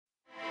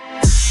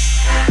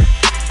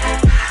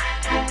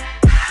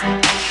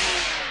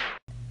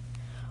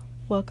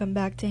Welcome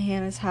back to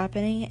Hannah's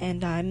Happening,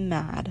 and I'm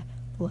mad.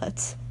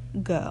 Let's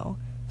go.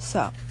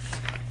 So,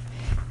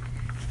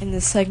 in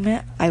this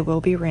segment, I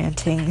will be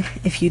ranting,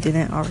 if you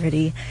didn't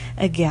already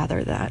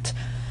gather that.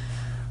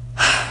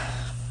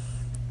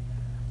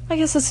 I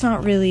guess it's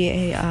not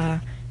really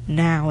a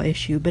now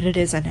issue, but it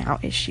is a now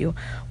issue.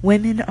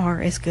 Women are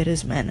as good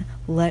as men.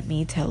 Let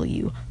me tell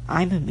you,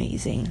 I'm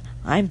amazing.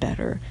 I'm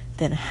better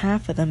than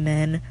half of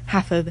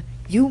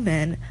you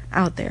men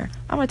out there.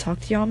 I'm gonna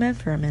talk to y'all men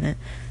for a minute.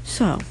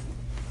 So,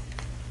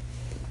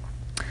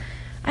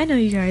 I know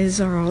you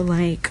guys are all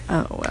like,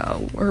 oh,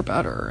 well, we're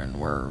better and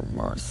we're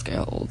more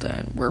skilled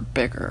and we're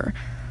bigger.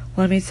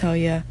 Let me tell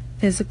you,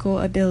 physical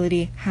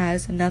ability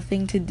has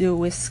nothing to do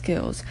with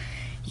skills.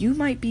 You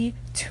might be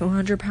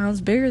 200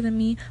 pounds bigger than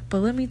me, but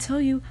let me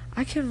tell you,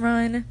 I can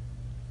run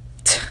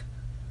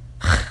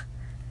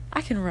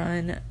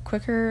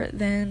quicker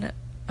than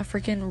a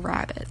freaking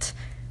rabbit,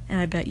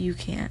 and I bet you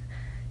can't.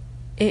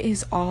 It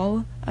is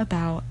all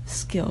about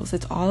skills.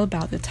 It's all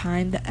about the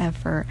time, the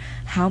effort,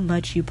 how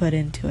much you put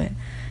into it.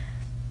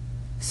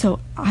 So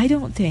I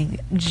don't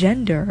think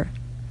gender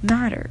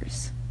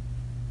matters.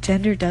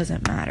 Gender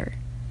doesn't matter.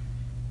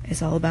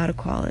 It's all about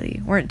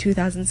equality. We're in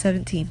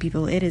 2017,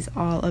 people. It is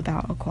all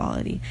about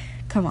equality.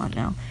 Come on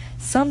now.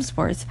 Some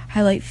sports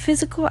highlight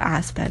physical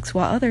aspects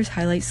while others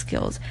highlight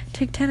skills.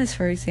 Take tennis,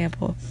 for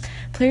example.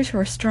 Players who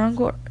are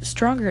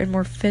stronger and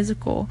more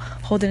physical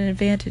hold an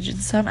advantage in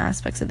some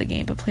aspects of the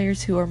game, but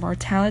players who are more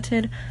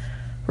talented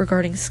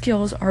regarding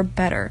skills are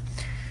better.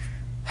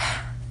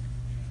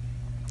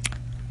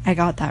 I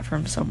got that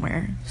from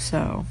somewhere,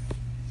 so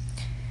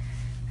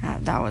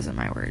that wasn't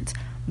my words.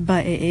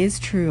 But it is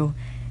true.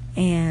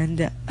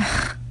 And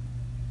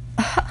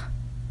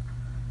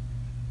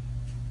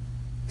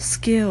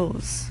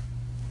skills.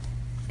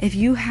 If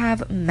you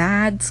have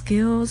mad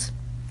skills,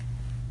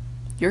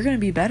 you're going to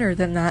be better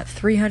than that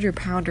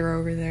 300-pounder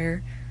over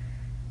there.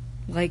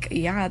 Like,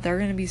 yeah, they're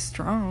going to be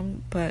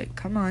strong, but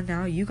come on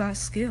now, you got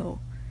skill.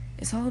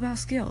 It's all about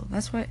skill.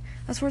 That's all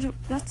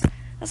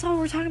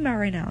we're talking about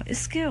right now, is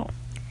skill.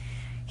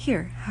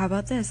 Here, how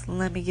about this?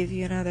 Let me give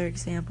you another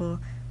example,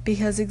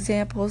 because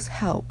examples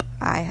help,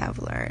 I have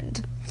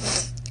learned.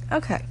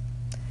 Okay.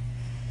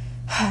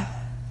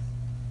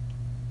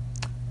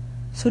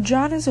 So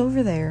John is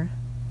over there,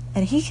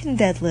 and he can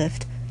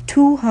deadlift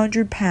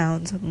 200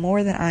 pounds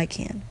more than I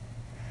can.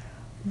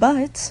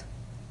 But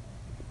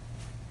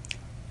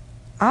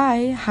I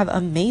have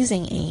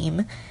amazing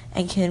aim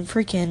and can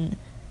freaking,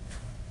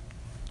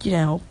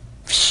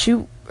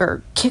 shoot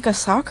or kick a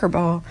soccer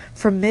ball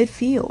from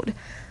midfield.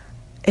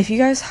 If you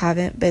guys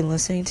haven't been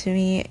listening to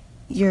me,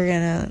 you're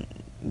gonna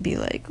be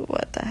like,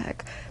 what the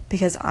heck?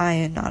 Because I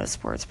am not a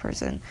sports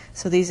person.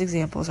 So these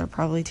examples are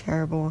probably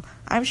terrible.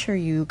 I'm sure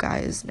you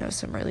guys know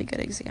some really good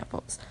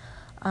examples.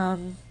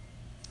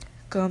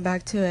 Going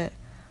back to it,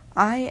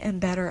 I am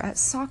better at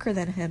soccer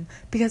than him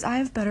because I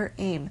have better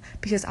aim,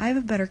 because I have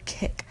a better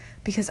kick,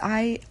 because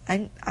I'm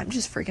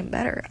just freaking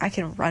better. I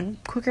can run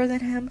quicker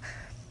than him.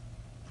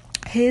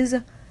 His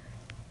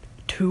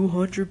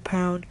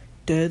 200-pound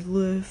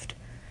deadlift,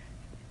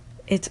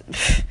 it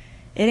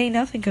ain't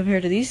nothing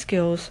compared to these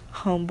skills,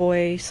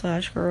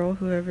 homeboy/girl,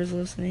 whoever's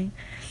listening.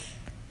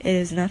 It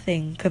is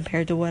nothing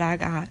compared to what I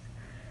got,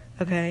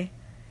 okay?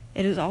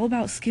 It is all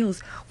about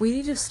skills. We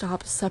need to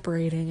stop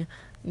separating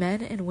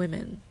men and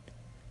women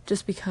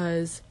just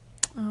because,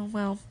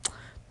 they'll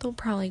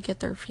probably get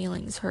their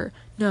feelings hurt.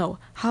 No,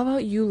 how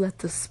about you let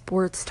the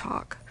sports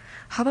talk?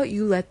 How about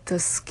you let the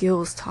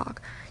skills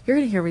talk? You're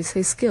going to hear me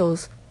say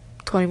skills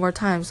 20 more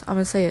times. I'm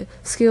going to say it.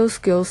 Skills,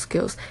 skills,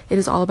 skills. It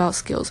is all about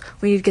skills.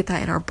 We need to get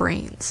that in our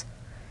brains.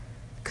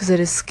 Because it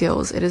is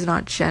skills. It is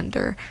not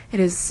gender.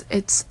 It's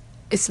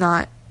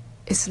not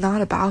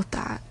about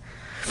that.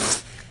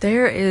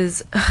 There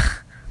is...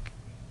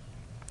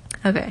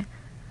 Okay.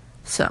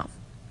 So,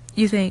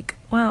 you think,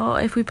 well,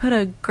 if we put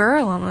a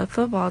girl on the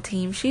football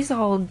team, she's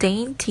all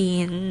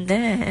dainty and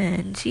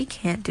then she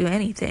can't do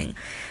anything.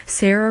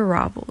 Sarah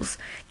Robles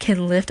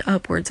can lift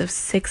upwards of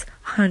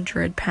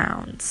 600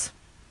 pounds.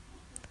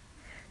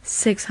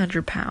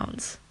 600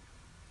 pounds.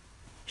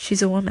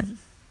 She's a woman.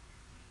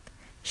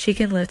 She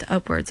can lift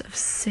upwards of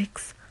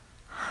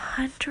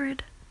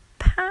 600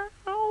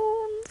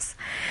 pounds.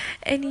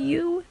 And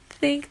you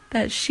think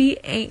that she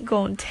ain't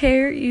gonna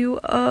tear you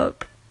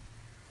up?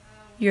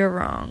 You're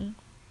wrong.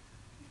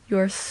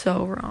 You're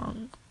so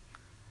wrong.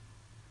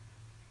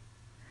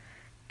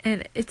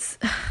 And it's...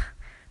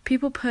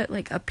 people put,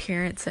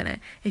 appearance in it.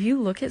 If you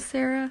look at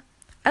Sarah...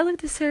 I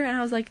looked at Sarah and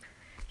I was like...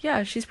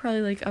 Yeah, she's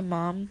probably, a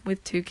mom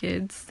with 2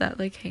 kids that,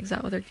 hangs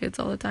out with her kids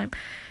all the time.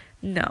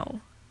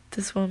 No.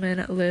 This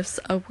woman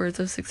lifts upwards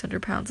of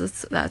 600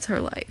 pounds. That's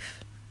her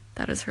life.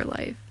 That is her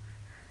life.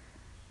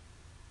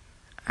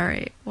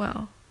 Alright,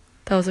 well.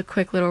 That was a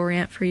quick little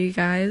rant for you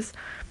guys.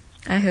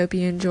 I hope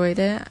you enjoyed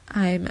it.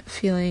 I'm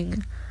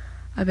feeling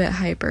a bit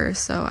hyper,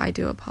 so I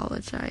do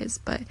apologize.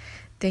 But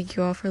thank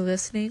you all for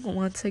listening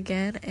once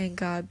again, and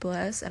God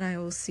bless, and I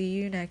will see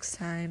you next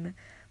time.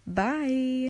 Bye!